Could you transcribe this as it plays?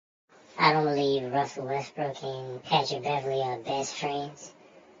I don't believe Russell Westbrook and Patrick Beverley are best friends.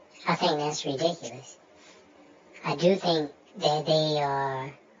 I think that's ridiculous. I do think that they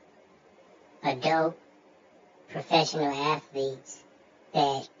are adult, professional athletes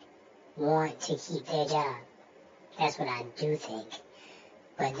that want to keep their job. That's what I do think.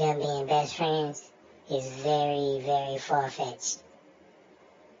 But them being best friends is very, very far-fetched.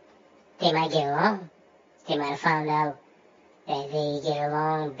 They might get along. They might have found out that they get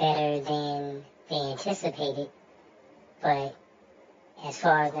along better than they anticipated. But as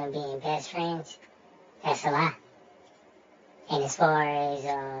far as them being best friends, that's a lie. And as far as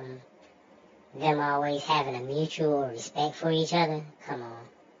them always having a mutual respect for each other, come on.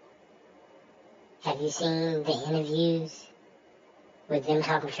 Have you seen the interviews with them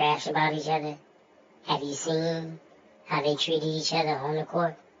talking trash about each other? Have you seen how they treated each other on the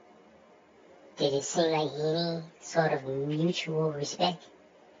court? Did it seem like any sort of mutual respect?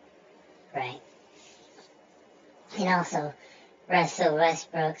 Right. And also, Russell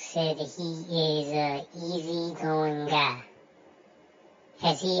Westbrook said that he is an easygoing guy.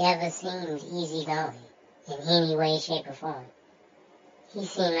 Has he ever seemed easygoing in any way, shape, or form? He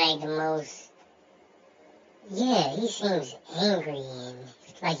seemed like the most... Yeah, he seems angry and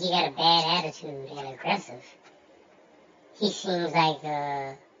like he got a bad attitude and aggressive. He seems like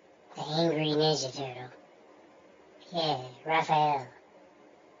the angry Ninja Turtle. Yeah, Raphael.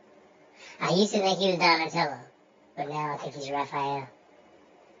 I used to think he was Donatello, but now I think he's Raphael.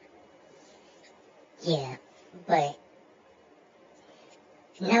 Yeah, but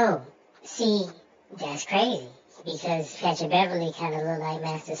no, see, that's crazy because Patrick Beverley kind of looked like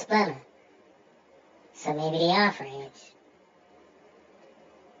Master Splinter. So maybe they are friends.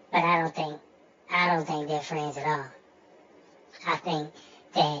 But I don't think they're friends at all. I think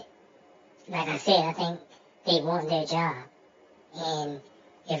that, like I said, I think they want their job. And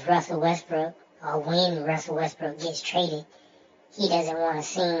if Russell Westbrook, or when Russell Westbrook gets traded, he doesn't want to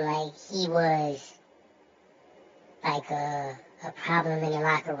seem like he was like a problem in the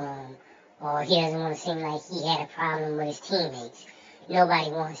locker room, or he doesn't want to seem like he had a problem with his teammates.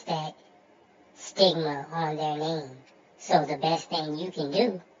 Nobody wants that stigma on their name. So the best thing you can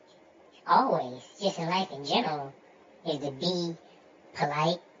do, always, just in life in general, is to be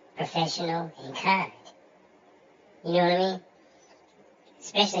polite, professional, and kind. You know what I mean?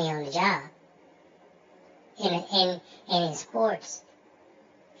 Especially on the job. And in sports,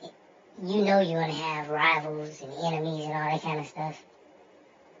 you know you're going to have rivals and enemies and all that kind of stuff.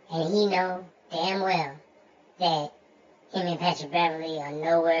 And he know damn well that him and Patrick Beverley are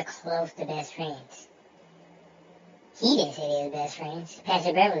nowhere close to best friends. He didn't say they were best friends.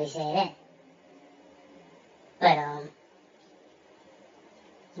 Patrick Beverley said that. But,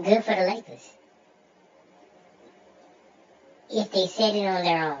 good for the Lakers. If they said it on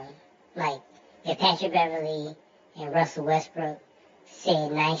their own, like if Patrick Beverley and Russell Westbrook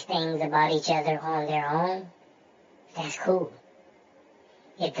said nice things about each other on their own, that's cool.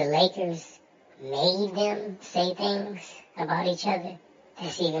 If the Lakers made them say things about each other,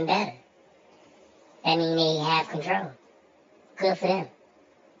 that's even better. That means they have control. Good for them.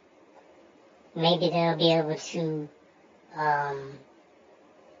 Maybe they'll be able to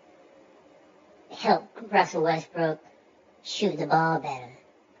help Russell Westbrook shoot the ball better.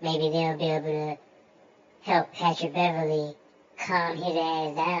 Maybe they'll be able to help Patrick Beverley calm his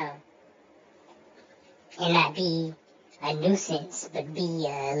ass down and not be a nuisance, but be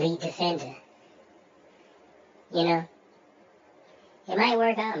an elite defender. You know? It might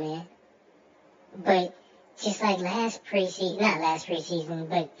work out, man. But just like last preseason,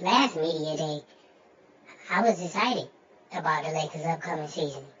 but last media day, I was excited about the Lakers' upcoming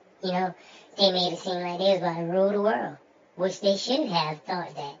season. You know, they made it seem like they was about to rule the world, which they should have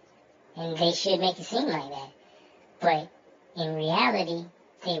thought that. And they should make it seem like that. But in reality,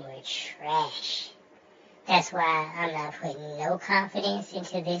 they were trash. That's why I'm not putting no confidence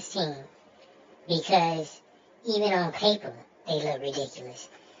into this team. Because even on paper, they look ridiculous.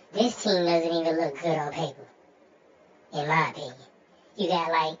 This team doesn't even look good on paper, in my opinion. You got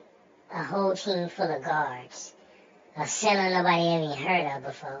like a whole team full of guards, a center nobody ever even heard of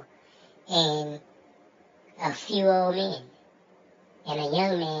before, and a few old men, and a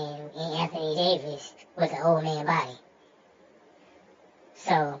young man in Anthony Davis with an old man body.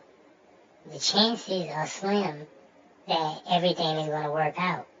 So the chances are slim that everything is going to work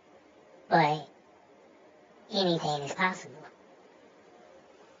out, but anything is possible.